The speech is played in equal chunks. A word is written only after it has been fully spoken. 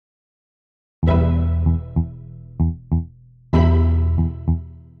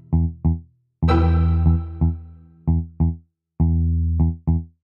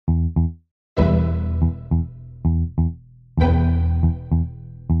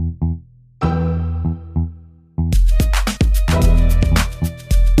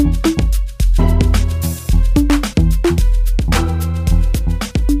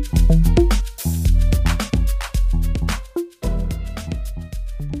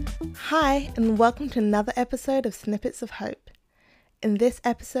Hi, and welcome to another episode of Snippets of Hope. In this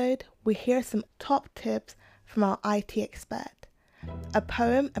episode, we hear some top tips from our IT expert, a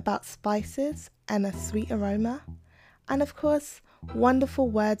poem about spices and a sweet aroma, and of course, wonderful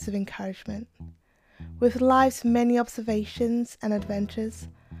words of encouragement. With life's many observations and adventures,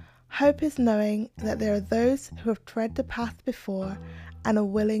 hope is knowing that there are those who have tread the path before and are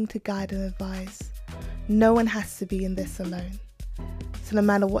willing to guide and advise. No one has to be in this alone. So no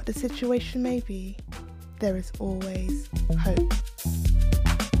matter what the situation may be, there is always hope.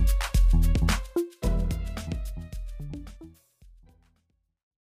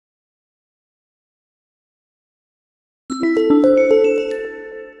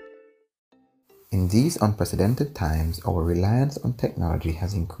 In these unprecedented times, our reliance on technology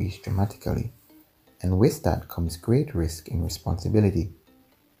has increased dramatically, and with that comes great risk and responsibility.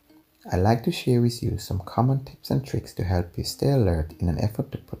 I'd like to share with you some common tips and tricks to help you stay alert in an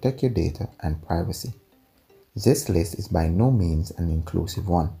effort to protect your data and privacy. This list is by no means an inclusive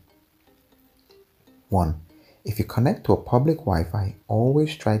one. 1. If you connect to a public Wi-Fi,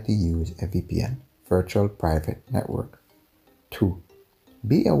 always try to use a VPN, virtual private network. 2.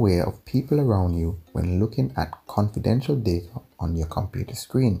 Be aware of people around you when looking at confidential data on your computer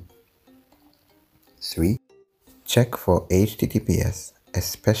screen. 3. Check for HTTPS,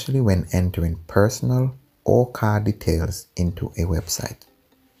 especially when entering personal or card details into a website.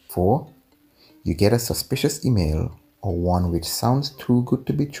 4. You get a suspicious email or one which sounds too good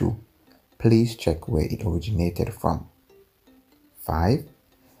to be true, please check where it originated from. 5.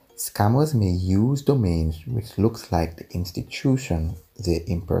 Scammers may use domains which looks like the institution they're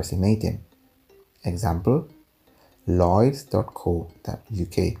impersonating. Example, lloyds.co.uk.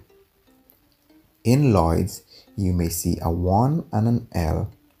 In Lloyds, you may see a 1 and an L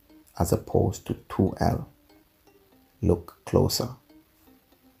as opposed to 2L. Look closer.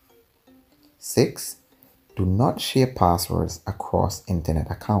 6. Do not share passwords across internet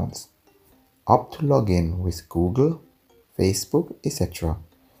accounts. Opt to log in with Google, Facebook, etc.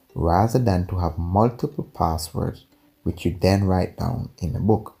 rather than to have multiple passwords which you then write down in a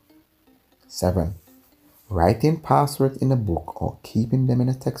book. 7. Writing passwords in a book or keeping them in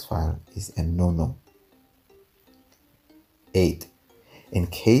a text file is a no-no. 8. In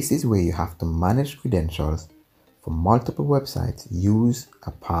cases where you have to manage credentials for multiple websites, use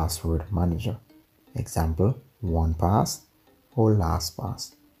a password manager. Example, 1Pass or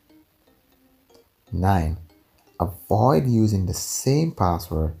LastPass. 9. Avoid using the same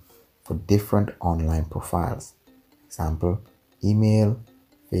password for different online profiles. Example, email,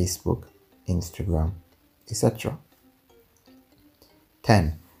 Facebook, Instagram, etc.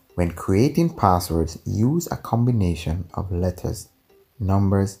 10. When creating passwords, use a combination of letters,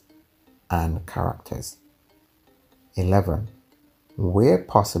 numbers, and characters. 11. Where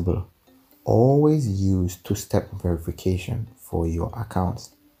possible, always use two-step verification for your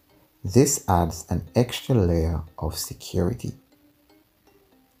accounts. This adds an extra layer of security.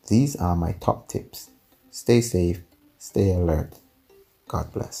 These are my top tips. Stay safe, stay alert.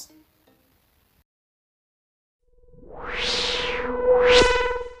 God bless.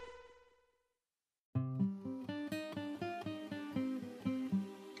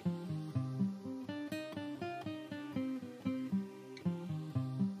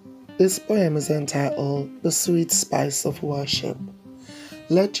 This poem is entitled The Sweet Spice of Worship.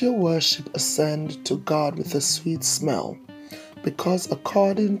 Let your worship ascend to God with a sweet smell, because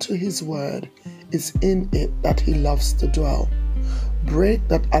according to his word is in it that he loves to dwell. Break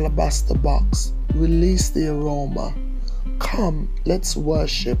that alabaster box, release the aroma. Come, let's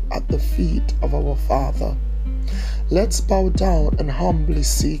worship at the feet of our Father. Let's bow down and humbly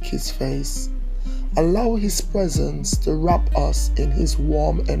seek his face. Allow his presence to wrap us in his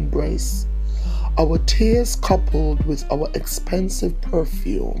warm embrace. Our tears coupled with our expensive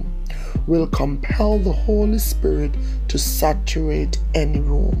perfume will compel the Holy Spirit to saturate any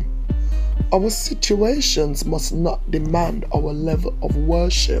room. Our situations must not demand our level of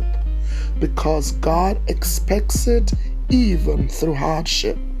worship, because God expects it even through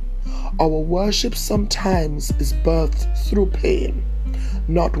hardship. Our worship sometimes is birthed through pain,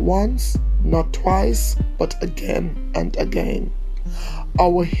 not once, not twice, but again and again.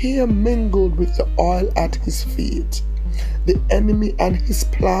 Our hair mingled with the oil at his feet. The enemy and his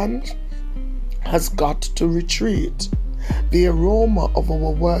plan has got to retreat. The aroma of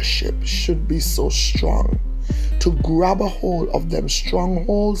our worship should be so strong to grab a hold of them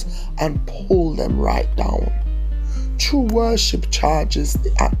strongholds and pull them right down. True worship charges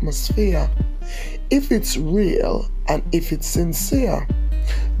the atmosphere. If it's real and if it's sincere,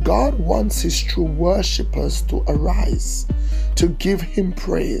 God wants his true worshippers to arise, to give him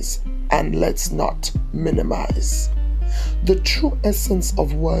praise, and let's not minimize. The true essence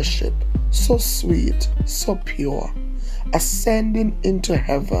of worship, so sweet, so pure, ascending into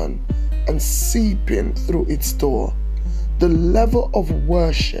heaven and seeping through its door. The level of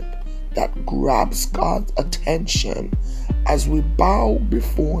worship that grabs God's attention as we bow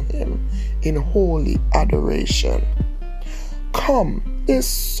before him in holy adoration. Come, there's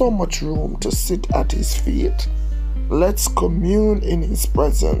so much room to sit at his feet. Let's commune in his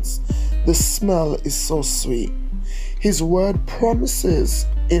presence. The smell is so sweet. His word promises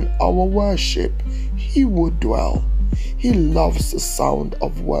in our worship he would dwell. He loves the sound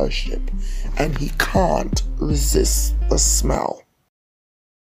of worship, and he can't resist the smell.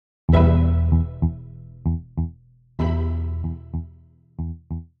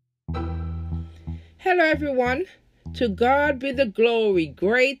 Hello everyone. To God be the glory,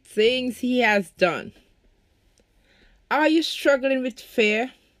 great things he has done. Are you struggling with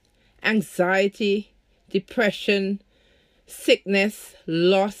fear, anxiety, depression, sickness,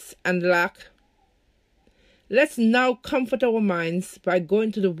 loss, and lack? Let's now comfort our minds by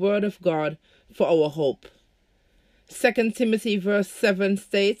going to the Word of God for our hope. 2 Timothy verse 7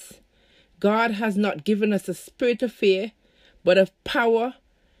 states, God has not given us a spirit of fear, but of power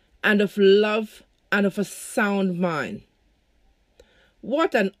and of love and of a sound mind.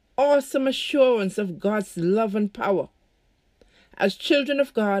 What an awesome assurance of God's love and power. As children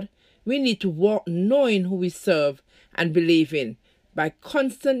of God, we need to walk knowing who we serve and believe in by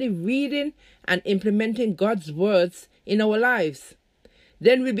constantly reading and implementing God's words in our lives.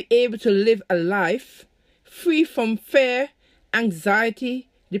 Then we'll be able to live a life free from fear, anxiety,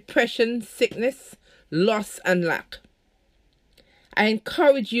 depression, sickness, loss, and lack. I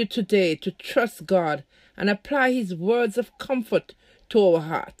encourage you today to trust God and apply his words of comfort to our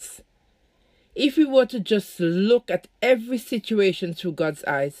hearts. If we were to just look at every situation through God's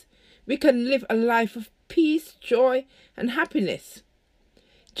eyes, we can live a life of peace, joy, and happiness.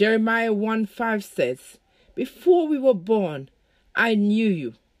 Jeremiah 1:5 says, Before we were born, I knew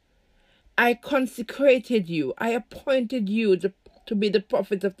you. I consecrated you. I appointed you to be the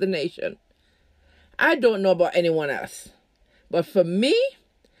prophet of the nation. I don't know about anyone else, but for me,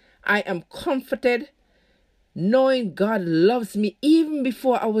 I am comforted knowing God loves me even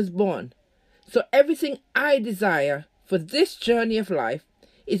before I was born. So everything I desire for this journey of life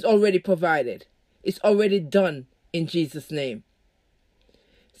is already provided. It's already done in Jesus' name.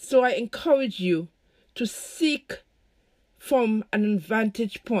 So I encourage you to seek from an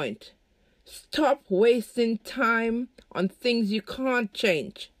vantage point. Stop wasting time on things you can't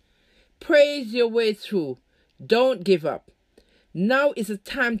change. Praise your way through. Don't give up. Now is the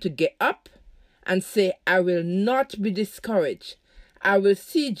time to get up and say, I will not be discouraged. I will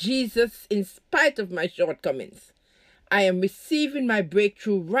see Jesus in spite of my shortcomings. I am receiving my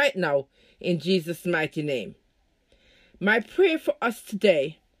breakthrough right now in Jesus' mighty name. My prayer for us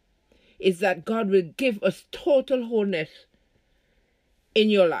today is that God will give us total wholeness in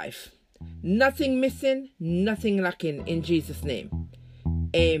your life. Nothing missing, nothing lacking in Jesus' name.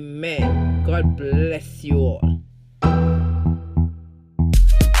 Amen. God bless you all.